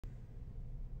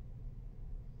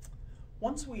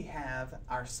once we have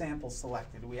our sample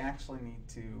selected, we actually need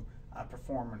to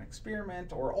perform an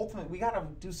experiment, or ultimately we got to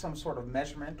do some sort of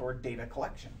measurement or data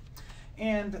collection.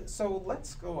 And so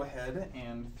let's go ahead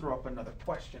and throw up another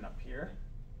question up here.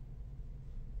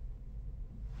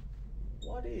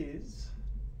 What is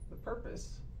the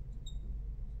purpose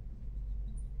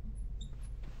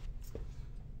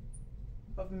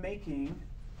of making,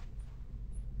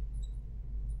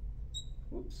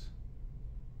 oops,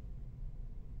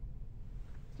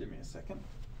 give me a second.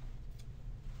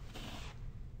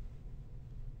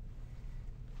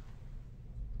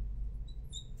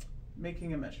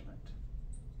 Making a measurement.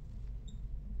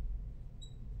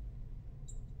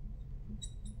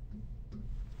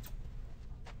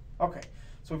 Okay,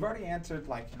 so we've already answered,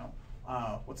 like,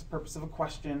 what's the purpose of a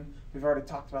question. We've already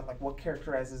talked about, like, what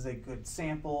characterizes a good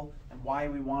sample and why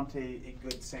we want a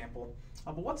good sample.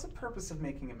 But what's the purpose of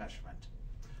making a measurement?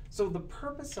 So the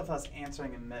purpose of us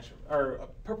answering a measurement, or a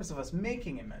purpose of us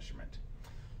making a measurement,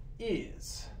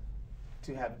 is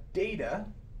to have data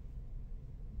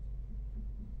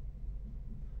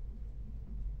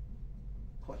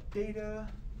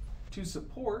to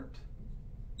support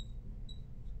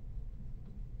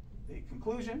a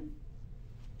conclusion,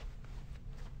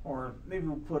 or maybe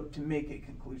we'll put to make a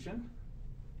conclusion.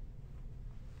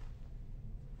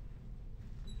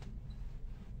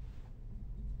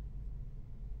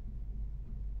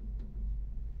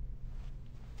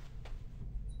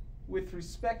 With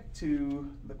respect to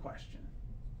the question.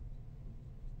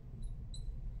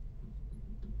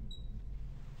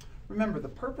 Remember, the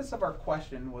purpose of our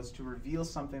question was to reveal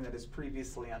something that is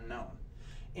previously unknown.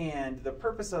 And the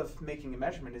purpose of making a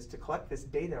measurement is to collect this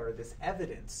data or this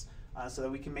evidence so that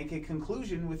we can make a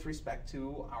conclusion with respect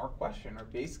to our question, or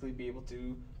basically be able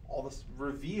to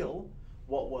reveal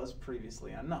what was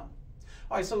previously unknown.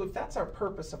 All right, so if that's our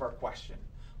purpose of our question,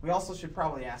 we also should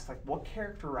probably ask, like, what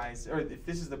characterizes, or if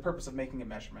this is the purpose of making a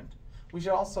measurement, we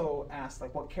should also ask,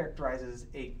 like, what characterizes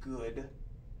a good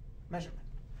measurement.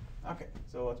 Okay,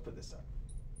 so let's put this up.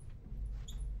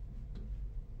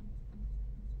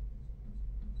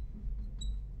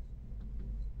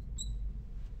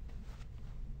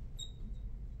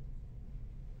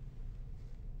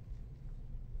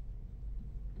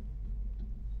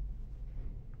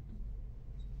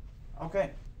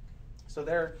 Okay, so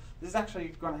this is actually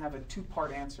going to have a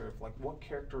two-part answer of, like, what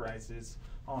characterizes,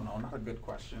 oh no, not a good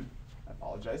question, I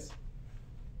apologize.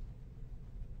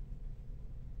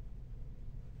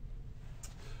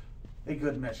 A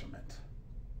good measurement.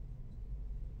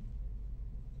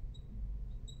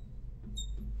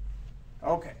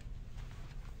 Okay,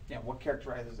 yeah, what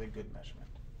characterizes a good measurement?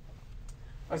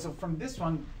 All right, so from this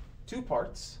one, two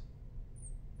parts.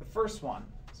 The first one,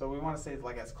 so we want to say,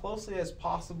 like, as closely as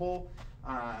possible,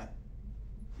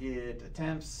 it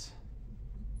attempts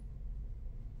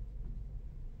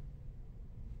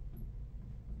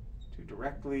to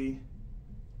directly,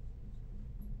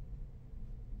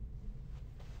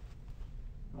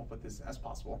 we'll put this as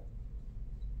possible,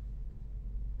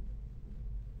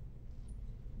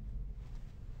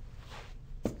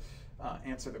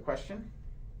 answer the question.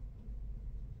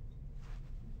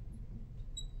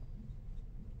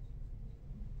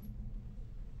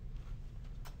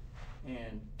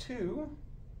 And two,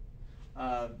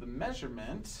 the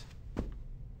measurement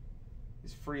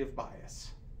is free of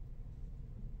bias.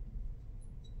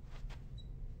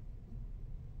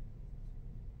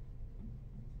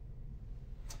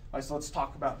 All right, so let's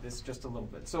talk about this just a little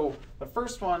bit. So the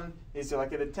first one is,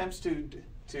 like, it attempts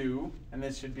to, and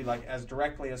this should be, like, as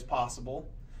directly as possible,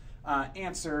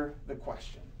 answer the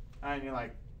question. And you're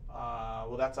like,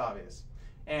 well, that's obvious.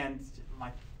 And,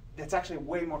 like, it's actually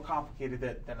way more complicated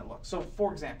than it looks. So,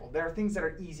 for example, there are things that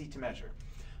are easy to measure.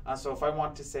 So if I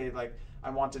want to say, like, I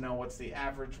want to know what's the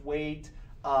average weight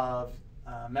of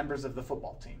members of the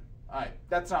football team. All right,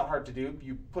 that's not hard to do.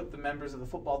 You put the members of the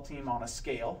football team on a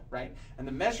scale, right? And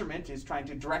the measurement is trying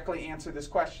to directly answer this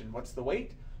question. What's the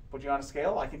weight? Put you on a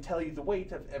scale. I can tell you the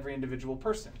weight of every individual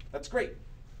person. That's great.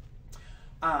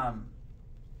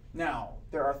 Now,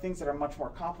 there are things that are much more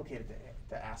complicated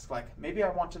to ask. Like, maybe I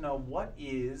want to know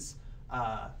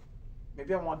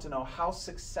maybe I want to know how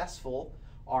successful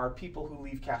are people who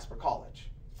leave Casper College.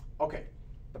 Okay,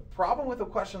 the problem with a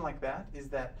question like that is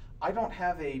that I don't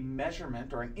have a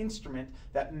measurement or an instrument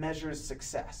that measures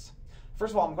success.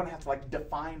 First of all, I'm going to have to, like,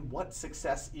 define what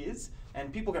success is,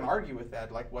 and people can argue with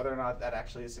that, like, whether or not that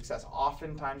actually is success.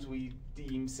 Oftentimes we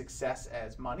deem success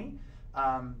as money,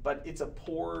 but it's a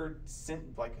poor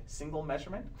single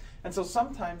measurement. And so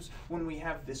sometimes when we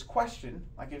have this question,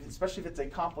 especially if it's a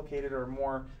complicated or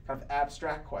more kind of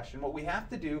abstract question, what we have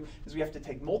to do is we have to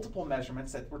take multiple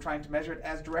measurements that we're trying to measure it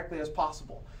as directly as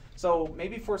possible. So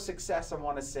maybe for success, I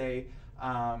want to say,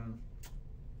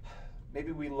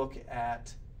 maybe we look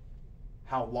at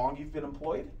how long you've been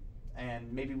employed,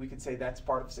 and maybe we could say that's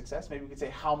part of success. Maybe we could say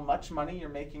how much money you're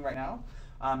making right now.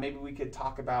 Maybe we could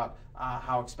talk about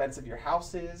how expensive your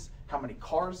house is, how many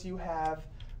cars you have,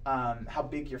 how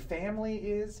big your family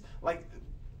is.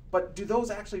 But do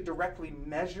those actually directly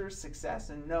measure success?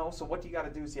 And no. So what you got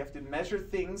to do is you have to measure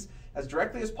things as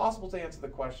directly as possible to answer the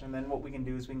question. And then what we can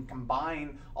do is we can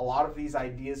combine a lot of these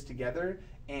ideas together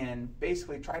and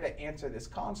basically try to answer this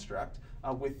construct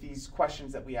with these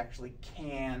questions that we actually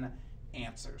can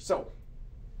answer. So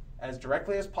as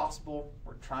directly as possible,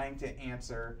 we're trying to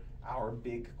answer our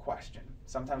big question.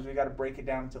 Sometimes we got to break it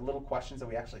down into little questions that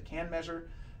we actually can measure,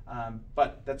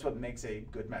 but that's what makes a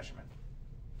good measurement.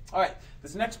 All right,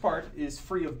 this next part is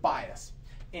free of bias,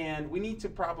 and we need to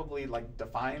probably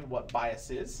define what bias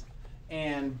is.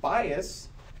 And bias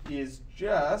is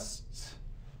just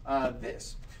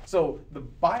this. So the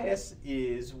bias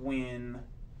is when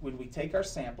we take our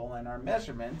sample and our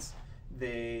measurements,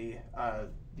 the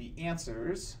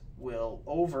answers will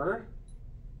over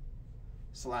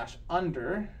 /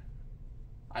 under,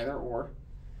 either or,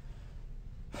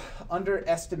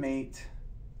 underestimate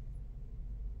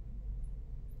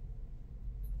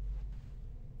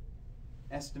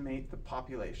the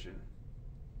population.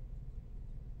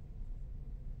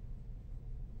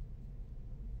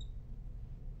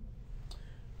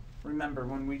 Remember,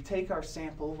 when we take our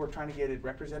sample, we're trying to get it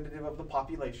representative of the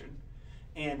population.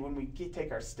 And when we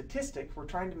take our statistic, we're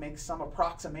trying to make some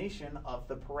approximation of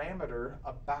the parameter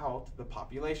about the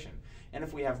population. And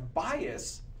if we have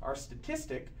bias, our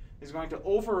statistic is going to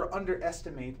over or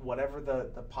underestimate whatever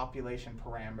the population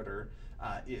parameter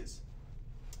is.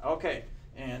 Okay,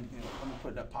 and let me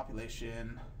put a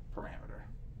population parameter.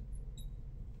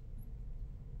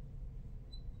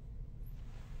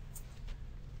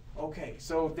 Okay,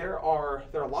 so there are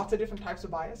lots of different types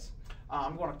of bias.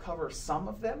 I'm going to cover some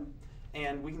of them,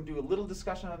 and we can do a little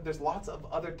discussion of. There's lots of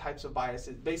other types of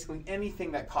biases. Basically,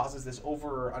 anything that causes this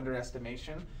over or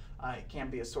underestimation, it can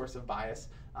be a source of bias.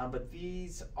 But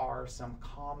these are some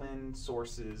common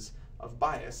sources of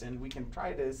bias, and we can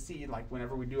try to see,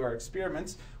 whenever we do our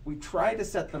experiments, we try to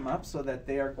set them up so that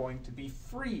they are going to be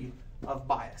free of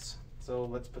bias. So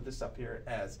let's put this up here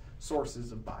as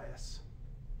sources of bias.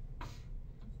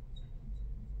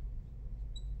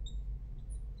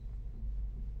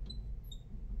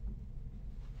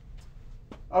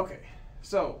 Okay,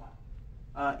 so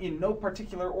in no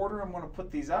particular order, I'm going to put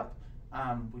these up.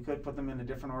 We could put them in a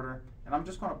different order, and I'm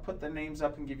just going to put the names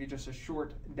up and give you just a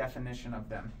short definition of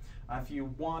them. If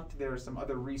you want, there are some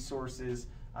other resources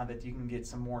that you can get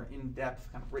some more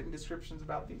in-depth kind of written descriptions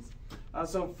about these.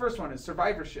 So first one is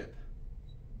survivorship.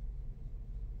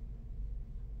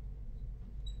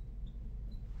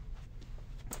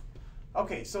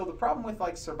 Okay, so the problem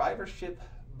with survivorship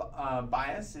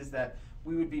bias is that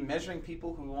we would be measuring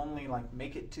people who only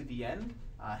make it to the end,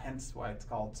 hence why it's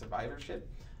called survivorship.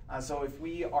 So if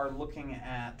we are looking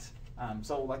at,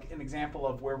 an example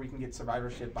of where we can get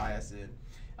survivorship bias in,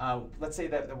 let's say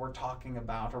that we're talking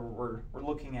about, or we're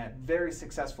looking at very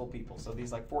successful people, so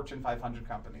these Fortune 500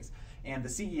 companies, and the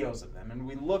CEOs of them, and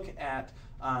we look at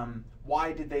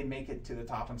why did they make it to the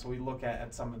top, and so we look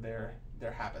at some of their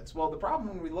habits. Well, the problem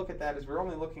when we look at that is we're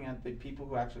only looking at the people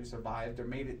who actually survived or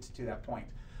made it to that point.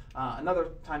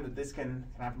 Another time that this can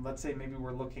happen, let's say maybe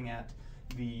we're looking at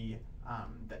the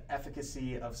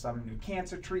efficacy of some new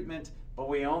cancer treatment, but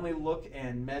we only look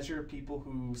and measure people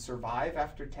who survive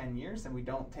after 10 years and we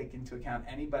don't take into account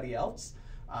anybody else.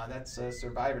 That's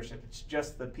survivorship. It's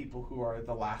just the people who are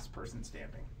the last person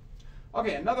standing.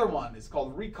 Okay, another one is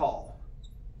called recall.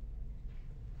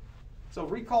 So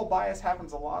recall bias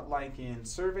happens a lot in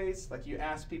surveys. You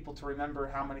ask people to remember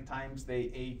how many times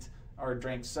they ate or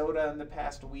drank soda in the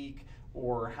past week,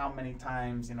 or how many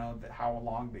times, how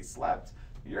long they slept.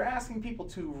 You're asking people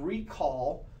to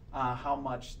recall how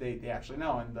much they actually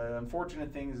know. And the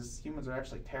unfortunate thing is humans are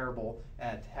actually terrible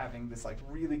at having this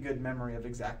really good memory of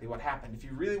exactly what happened. If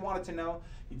you really wanted to know,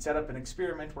 you'd set up an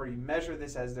experiment where you measure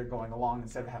this as they're going along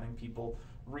instead of having people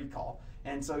recall.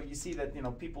 And so you see that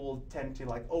people will tend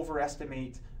to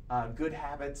overestimate good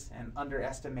habits and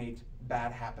underestimate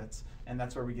bad habits, and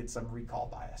that's where we get some recall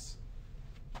bias.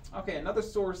 Okay, another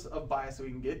source of bias that we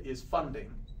can get is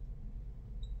funding.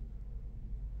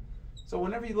 So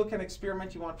whenever you look at an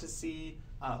experiment, you want to see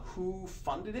who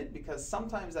funded it, because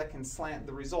sometimes that can slant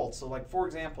the results. So like, for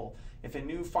example, if a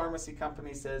new pharmacy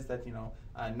company says that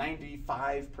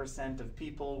 95% of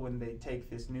people when they take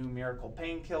this new miracle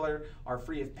painkiller are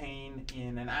free of pain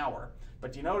in an hour,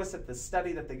 but you notice that the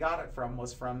study that they got it from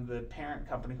was from the parent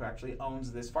company who actually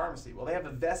owns this pharmacy. Well, they have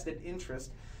a vested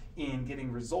interest in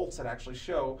getting results that actually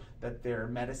show that their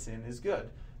medicine is good.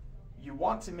 You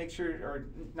want to make sure,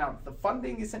 now the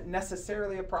funding isn't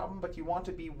necessarily a problem, but you want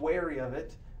to be wary of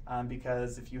it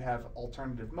because if you have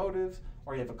alternative motives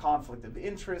or you have a conflict of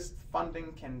interest,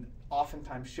 funding can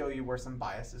oftentimes show you where some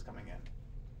bias is coming in.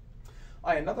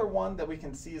 All right, another one that we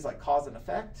can see is like cause and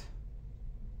effect.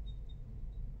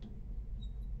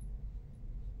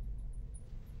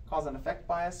 Cause and effect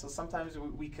bias. So sometimes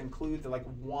we conclude that like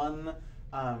one,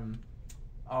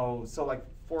 so like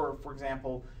for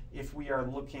example, if we are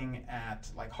looking at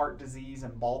like heart disease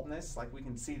and baldness, like we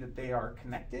can see that they are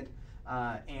connected,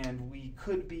 and we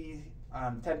could be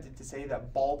tempted to say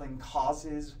that balding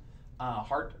causes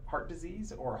heart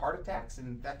disease or heart attacks,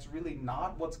 and that's really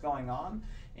not what's going on.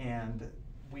 And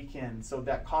so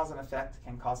that cause and effect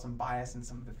can cause some bias in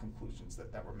some of the conclusions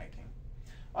that we're making.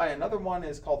 All right, another one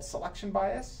is called selection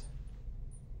bias.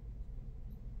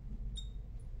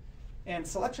 And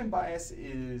selection bias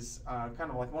is kind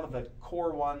of like one of the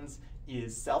core ones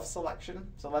is self-selection.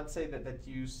 So let's say that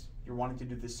you're wanting to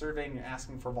do this survey and you're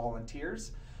asking for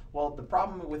volunteers. Well, the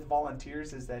problem with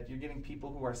volunteers is that you're getting people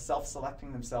who are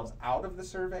self-selecting themselves out of the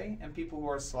survey and people who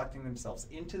are selecting themselves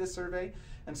into the survey.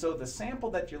 And so the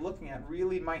sample that you're looking at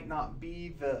really might not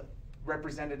be the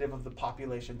representative of the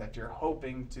population that you're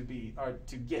hoping to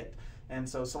get. And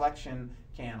so selection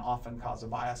can often cause a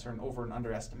bias or an over and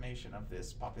underestimation of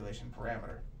this population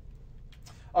parameter.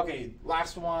 Okay,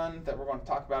 last one that we're going to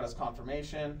talk about is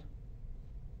confirmation.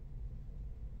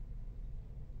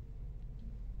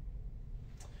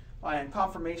 And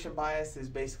confirmation bias is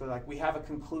basically like we have a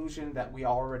conclusion that we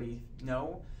already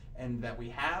know and that we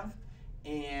have,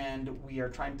 and we are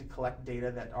trying to collect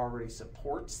data that already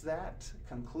supports that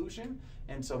conclusion.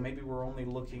 And so maybe we're only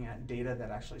looking at data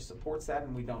that actually supports that,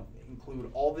 and we don't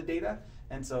include all the data,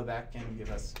 and so that can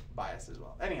give us bias as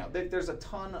well. Anyhow, there's a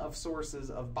ton of sources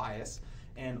of bias,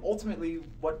 and ultimately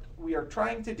what we are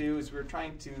trying to do is we're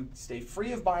trying to stay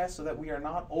free of bias so that we are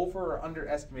not over or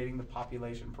underestimating the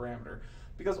population parameter.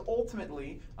 Because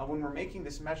ultimately, when we're making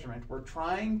this measurement, we're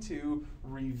trying to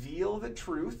reveal the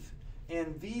truth,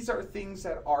 and these are things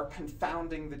that are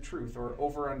confounding the truth or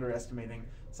over underestimating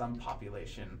some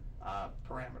population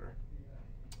parameter.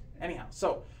 Anyhow,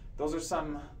 so those are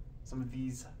some of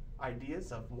these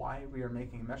ideas of why we are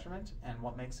making a measurement and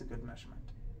what makes a good measurement.